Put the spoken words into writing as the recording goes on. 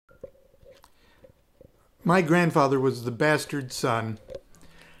My grandfather was the bastard son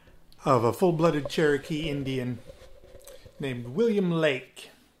of a full-blooded Cherokee Indian named William Lake.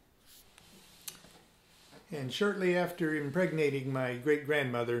 And shortly after impregnating my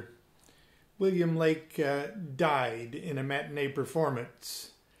great-grandmother, William Lake died in a matinee performance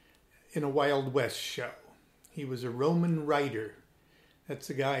in a Wild West show. He was a Roman rider.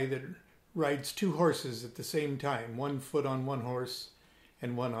 That's a guy that rides two horses at the same time, one foot on one horse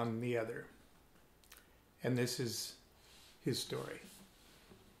and one on the other. And this is his story.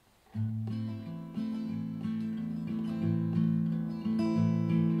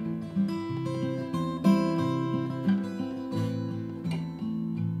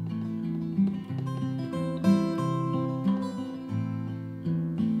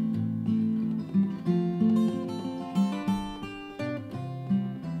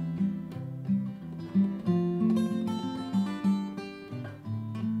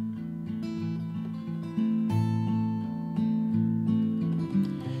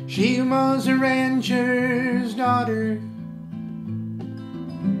 She was a rancher's daughter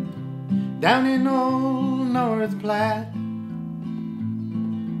down in old North Platte.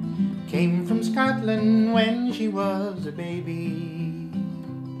 Came from Scotland when she was a baby.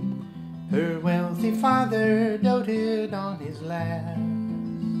 Her wealthy father doted on his lass.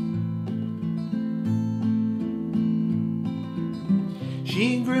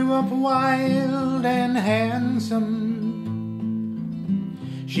 She grew up wild and handsome.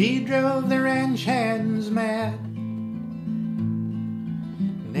 She drove the ranch hands mad.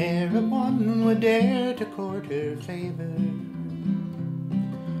 Ne'er a one would dare to court her favor.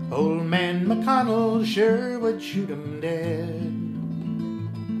 Old man McConnell sure would shoot 'em dead.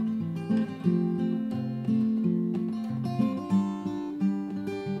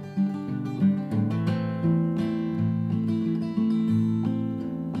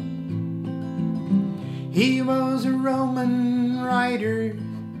 He was a Roman rider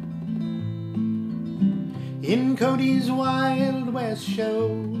in Cody's Wild West show.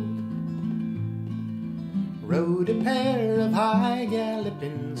 Rode a pair of high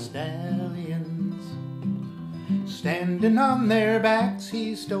galloping stallions. Standing on their backs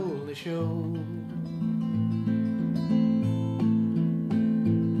he stole the show.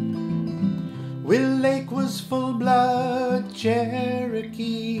 Will Lake was full-blood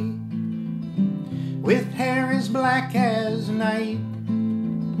Cherokee, with hair as black as night.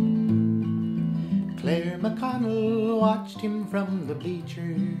 Claire McConnell watched him from the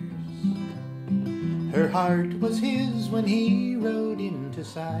bleachers. Her heart was his when he rode into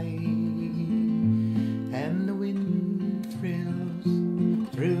sight. And the wind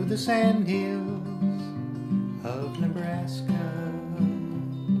thrills through the sand hills of Nebraska.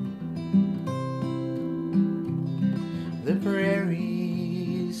 The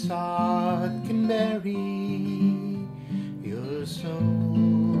prairie sod can bury your soul.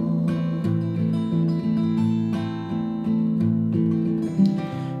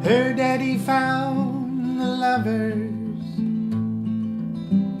 Her daddy found the lovers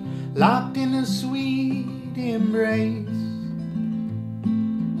locked in a sweet embrace.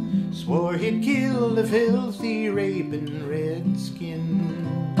 Swore he'd kill the filthy raping redskin.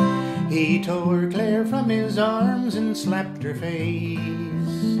 He tore Claire from his arms and slapped her face.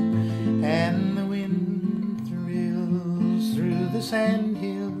 And the wind thrills through the sand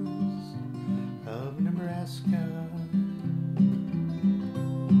hills of Nebraska.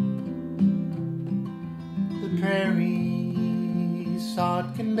 Prairie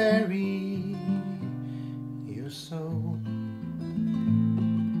sod can bury your soul.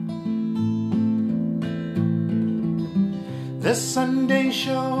 The Sunday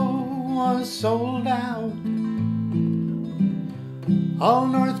show was sold out. All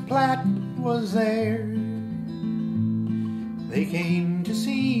North Platte was there. They came to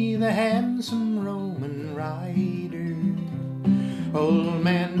see the handsome Roman rider. Old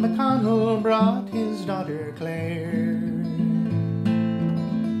man McConnell brought his daughter Claire.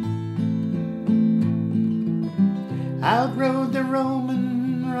 Out rode the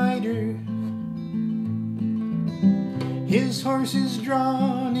Roman rider, his horses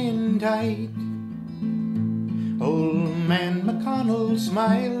drawn in tight. Old man McConnell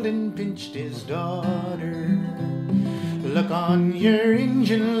smiled and pinched his daughter. Look on your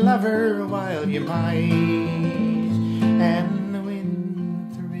Injun lover while you might. And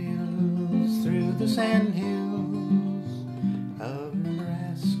the sand hills of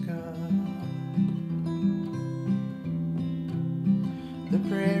Nebraska. The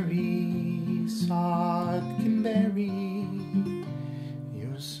prairie sod can bury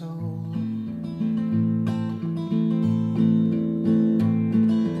your soul.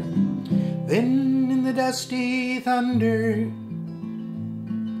 Then in the the dusty thunder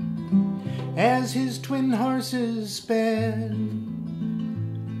as his twin horses sped.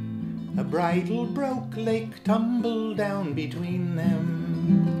 A bridle broke, Lake tumbled down between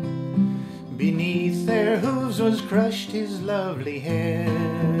them. Beneath their hooves was crushed his lovely head,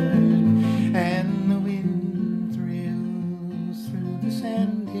 and the wind thrills through the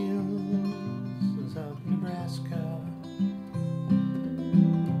sand hills of Nebraska.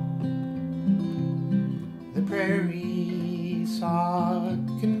 The prairie sod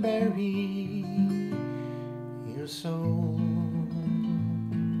can bury your soul.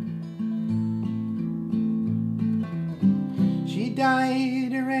 She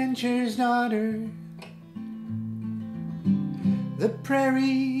died a rancher's daughter. The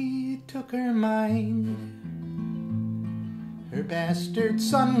prairie took her mind. Her bastard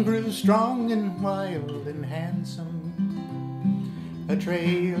son grew strong and wild and handsome, a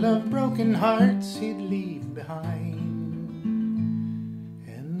trail of broken hearts he'd leave behind.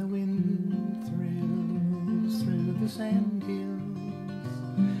 And the wind thrills through the sand hills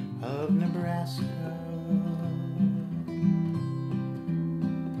of Nebraska.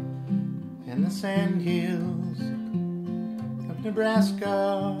 And the sand hills of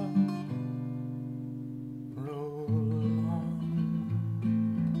Nebraska roll on.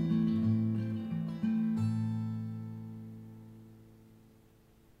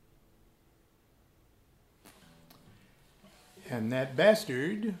 And that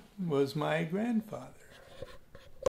bastard was my grandfather.